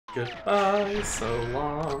Goodbye, so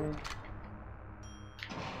long.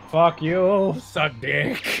 Fuck you, suck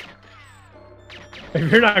dick.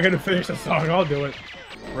 If you're not gonna finish the song, I'll do it.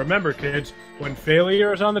 Remember, kids, when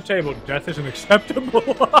failure is on the table, death is an acceptable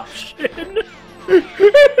option.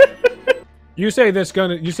 You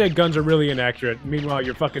say guns are really inaccurate. Meanwhile,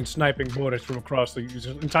 you're fucking sniping bullets from across the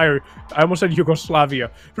entire. I almost said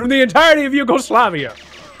Yugoslavia. From the entirety of Yugoslavia.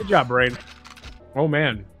 Good job, Brain. Oh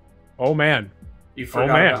man. Oh man. You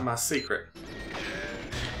forgot about my secret.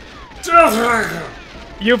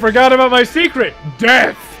 You forgot about my secret.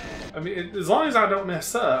 Death. I mean, as long as I don't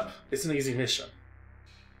mess up, it's an easy mission.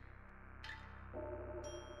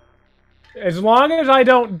 As long as I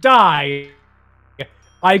don't die,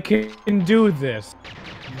 I can do this.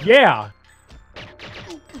 Yeah.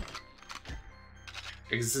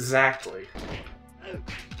 Exactly.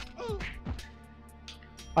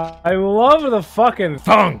 I love the fucking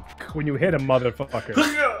thunk when you hit a motherfucker.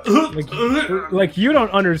 like you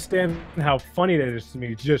don't understand how funny that is to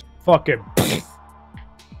me. It's just fucking.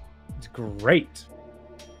 It's great.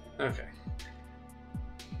 Okay.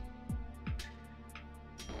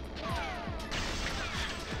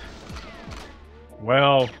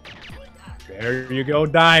 Well, there you go,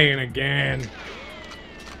 dying again.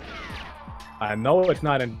 I know it's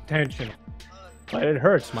not intentional, but it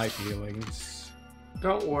hurts my feelings.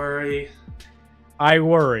 Don't worry. I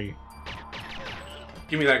worry.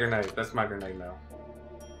 Give me that grenade. That's my grenade now.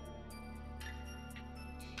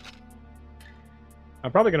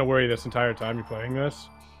 I'm probably gonna worry this entire time you're playing this.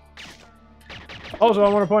 Also, I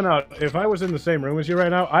want to point out, if I was in the same room as you right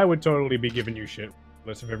now, I would totally be giving you shit.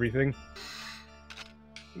 List of everything.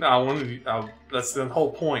 No, I wanted to, that's the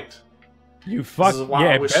whole point. You fuck.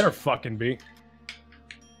 Yeah, it better fucking be.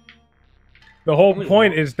 The whole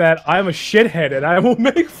point is that I'm a shithead and I will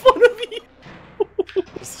make fun of you.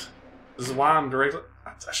 This is why I'm directly.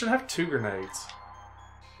 I should have 2 grenades.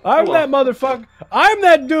 I'm that motherfucker. I'm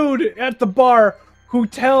that dude at the bar who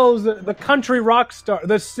tells the country rock star,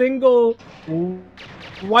 the single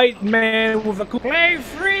white man with a play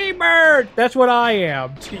Freebird. That's what I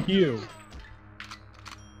am to you.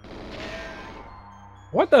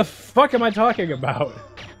 What the fuck am I talking about?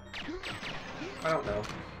 I don't know.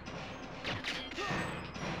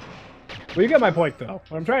 Well, you get my point, though.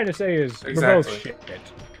 What I'm trying to say is, exactly. We're both shit.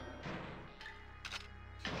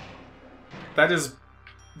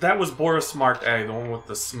 That was Boris Mark A, the one with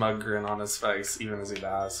the smug grin on his face, even as he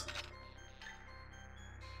dies.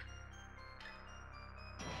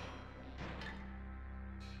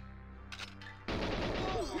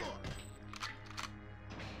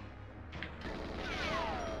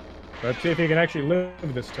 Let's see if he can actually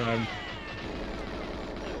live this time.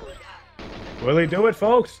 Will he do it,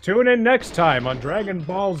 folks? Tune in next time on Dragon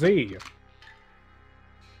Ball Z.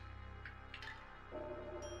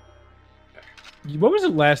 When was the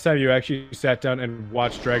last time you actually sat down and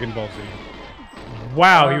watched Dragon Ball Z?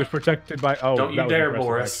 Wow, he was protected by... Oh, don't you dare,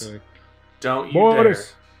 Boris. Actually. Don't you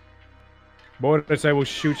Boris. dare. Boris, I will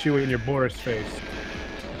shoot you in your Boris face.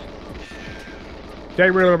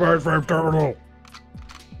 Take me to the bird frame terminal.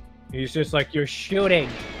 He's just like, you're shooting.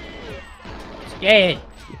 Scared.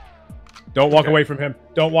 Don't walk away from him.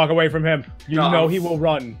 Don't walk away from him. You know he will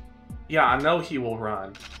run. Yeah, I know he will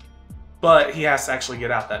run. But he has to actually get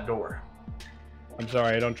out that door. I'm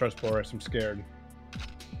sorry, I don't trust Boris. I'm scared.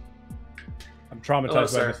 I'm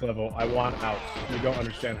traumatized by this level. I want out. You don't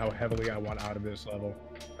understand how heavily I want out of this level.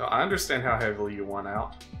 No, I understand how heavily you want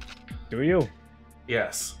out. Do you?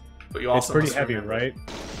 Yes. But you also it's pretty heavy, right?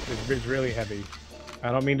 It's really heavy.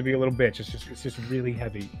 I don't mean to be a little bitch. It's just really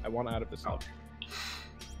heavy. I want out of this level.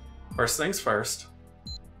 First things first.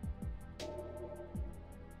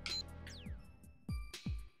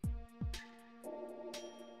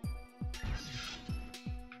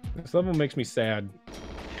 This level makes me sad.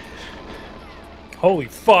 Holy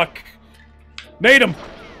fuck! Nade him!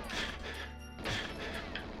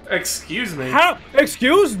 Excuse me. How?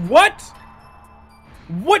 Excuse? What?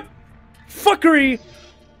 What fuckery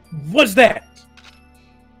was that?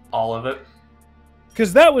 All of it.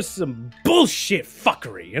 Because that was some bullshit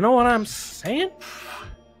fuckery, you know what I'm saying?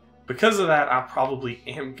 Because of that, I probably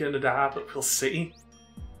am gonna die, but we'll see.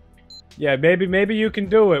 Yeah, maybe you can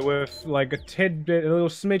do it with like a tidbit, a little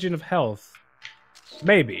smidgen of health.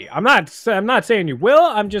 Maybe. I'm not saying you will.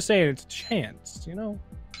 I'm just saying it's a chance, you know.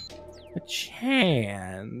 A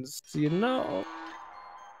chance, you know.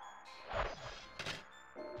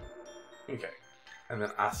 Okay, and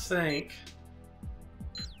then I think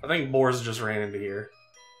Boris just ran into here.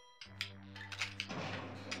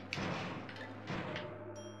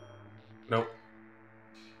 Nope.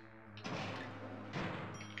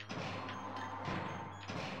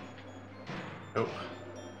 Nope.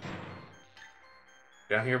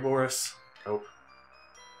 Down here, Boris. Nope.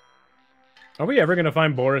 Are we ever gonna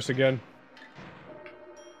find Boris again?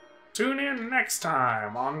 Tune in next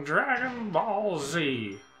time on Dragon Ball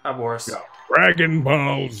Z. Hi, Boris. Yeah. Dragon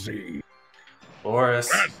Ball Z.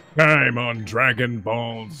 Boris. Last time on Dragon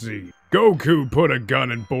Ball Z, Goku put a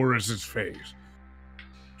gun in Boris's face.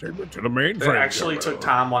 Take it to the main. They actually took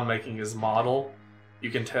time on making his model. You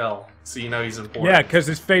can tell, so you know he's important. Yeah, because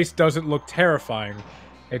his face doesn't look terrifying.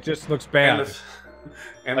 It just looks bad.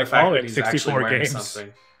 And like the fact all that in he's 64 actually wearing games.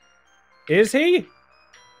 something. Is he?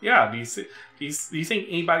 Yeah. Do you think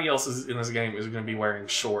anybody else in this game is going to be wearing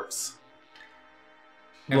shorts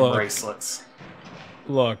and bracelets?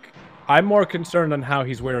 Look, I'm more concerned on how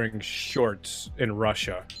he's wearing shorts in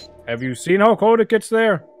Russia. Have you seen how cold it gets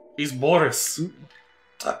there? He's Boris.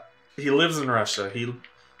 He lives in Russia.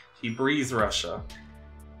 He breathes Russia.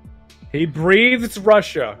 He breathes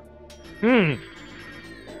Russia.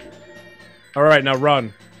 Alright, now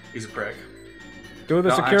run. He's a prick. Do the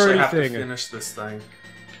no, security I actually have thing. to finish this thing.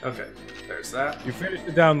 Okay, there's that. You finished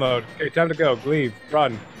the download. Okay, time to go. Leave.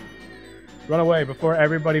 Run. Run away before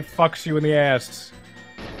everybody fucks you in the ass.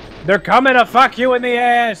 They're coming to fuck you in the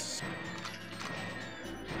ass!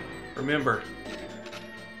 Remember,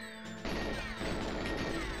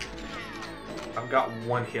 I've got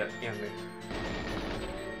one hit in me.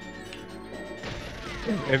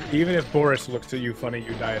 Even if Boris looks at you funny,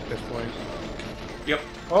 you die at this point. Yep.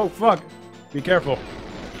 Oh, fuck. Be careful.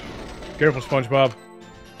 Careful, SpongeBob.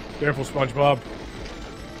 Careful, SpongeBob.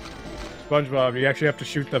 SpongeBob, you actually have to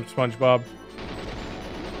shoot them, SpongeBob.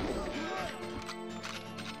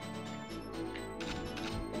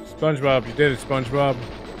 SpongeBob, you did it, SpongeBob.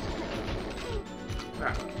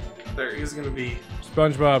 Ah, there is going to be...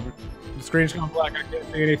 SpongeBob, the screen's gone black. I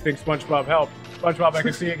can't see anything. SpongeBob, help. SpongeBob, I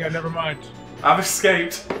can see again. Never mind. I've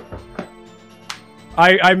escaped.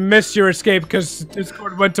 I missed your escape because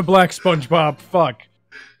Discord went to black, SpongeBob. Fuck.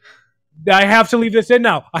 I have to leave this in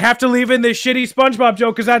now. I have to leave in this shitty SpongeBob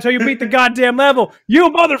joke because that's how you beat the goddamn level. You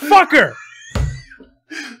motherfucker!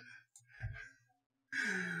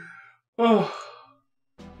 Oh.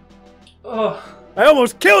 Oh. I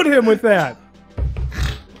almost killed him with that.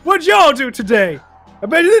 What'd y'all do today? I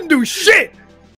bet you didn't do shit.